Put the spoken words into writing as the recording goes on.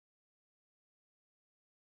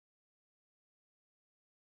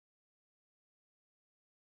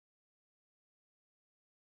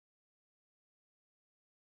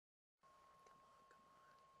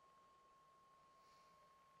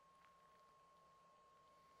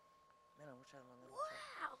Which side am I on?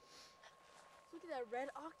 Wow! Look at that red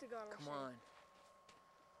octagon. Come on.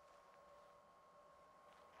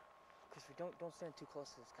 Christopher, don't stand too close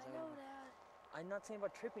to this. I know that. I'm not saying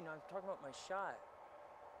about tripping. I'm talking about my shot.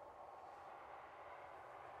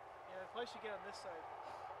 Yeah, I probably should get on this side.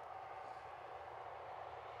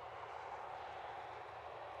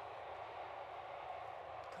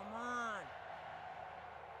 Come on.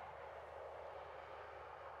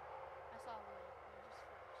 I saw the light. You just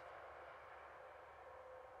flashed.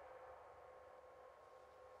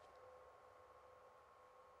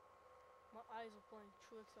 My eyes are playing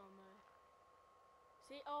tricks on my...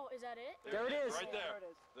 See? Oh, is that it? There it is. Right Yeah, there. there it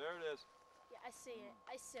is. There it is. Yeah, I see it.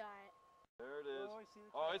 I saw it. There it is. Oh, I see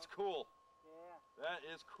the Oh, it's cool. Yeah. That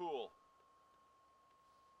is cool.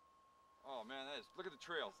 Oh man, that is. Look at the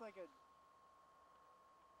trail. It's like a...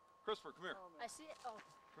 Christopher, come here. Oh, man. I see it. Oh.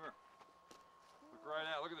 Come here. Look right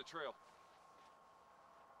at. Look at the trail.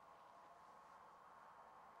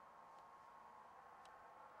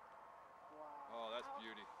 Wow. Oh, that's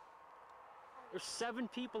beauty. There's 7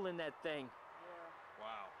 people in that thing. Yeah.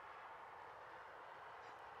 Wow.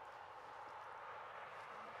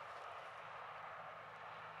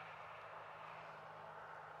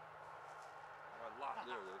 Oh, I locked.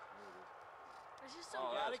 There it is. There it is. It's just so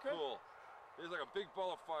Oh, weird. that's cool. It's like a big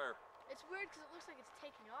ball of fire. It's weird because it looks like it's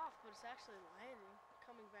taking off, but it's actually landing,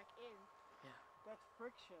 coming back in. Yeah. That's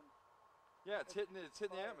friction. Yeah, it's hitting the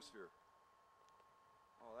fire. atmosphere.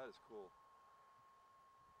 Oh, that is cool.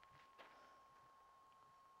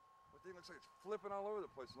 That thing looks like it's flipping all over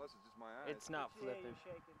the place, unless it's just my eyes. It's not Yeah, flipping. you're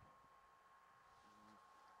shaking.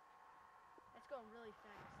 It's going really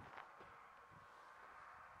fast.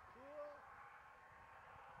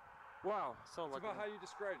 Wow. So It's lucky. about how you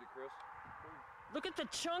described it, Chris. Look at the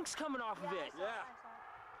chunks coming off of I it. saw Yeah. it, I saw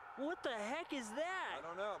it. What the heck is I that?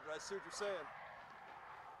 don't know, but I see what you're saying.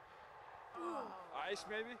 Ice,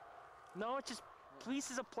 maybe? No, it's just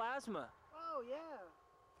pieces of plasma. Oh, yeah.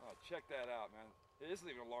 Oh, check that out, man. It isn't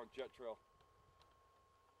even a long jet trail.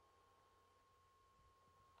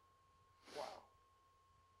 Wow.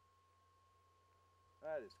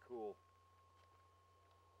 That is cool.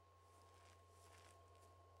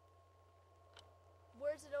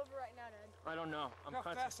 Where's it over right now, Dad? I don't know. Look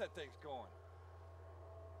how fast that thing's going.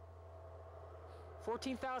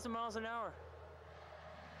 14,000 miles an hour.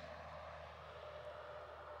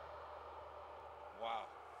 Wow.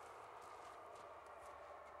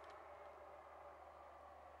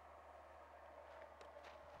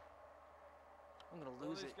 I'm gonna Well,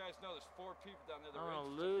 lose these it. guys know there's 4 people down there that I'm are gonna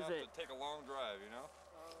interested lose enough it. to take a long drive, you know?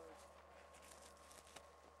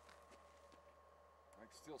 I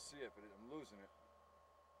can still see it, but I'm losing it.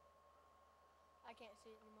 I can't see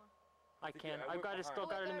it anymore. I think can. I I've went got it. behind. Still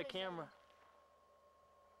got it in there the it is, camera.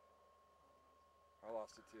 I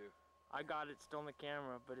lost it too. I got it still in the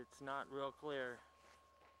camera, but it's not real clear.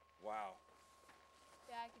 Wow.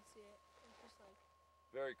 Yeah, I can see it. It's just like...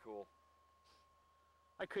 Very cool.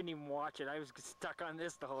 I couldn't even watch it. I was stuck on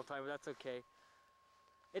this the whole time, but that's okay.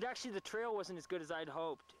 It actually, the trail wasn't as good as I'd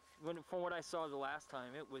hoped. From what I saw the last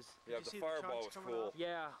time, it was. Yeah, you the see the fireball chunks was coming cool. off?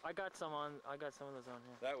 Yeah, I got some on. I got some of those on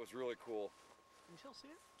here. That was really cool. Can you still see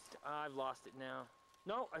it? I've lost it now.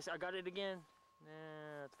 No, I got it again.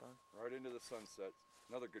 Nah, that's fine. Right into the sunset.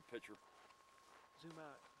 Another good picture. Zoom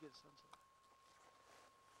out. Get a sunset.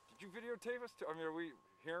 Did you videotape us? I mean, are we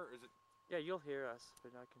here? Is it? Yeah, you'll hear us,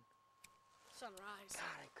 but I can. Sunrise.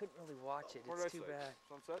 God, I couldn't really watch it. What did I It's too say? bad.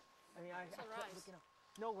 Sunset? I mean, I kept Sunrise. looking up.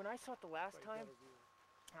 No, when I saw it the last Right, time, better view.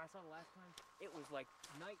 it was like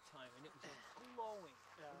nighttime and it was like glowing.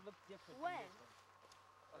 Yeah. It looked different. When? Than this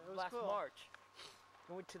one. It was Last cool. March.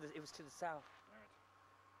 It was to the south.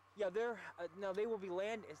 Yeah, they're now they will be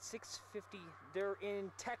land at 6:50. They're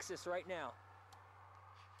in Texas right now.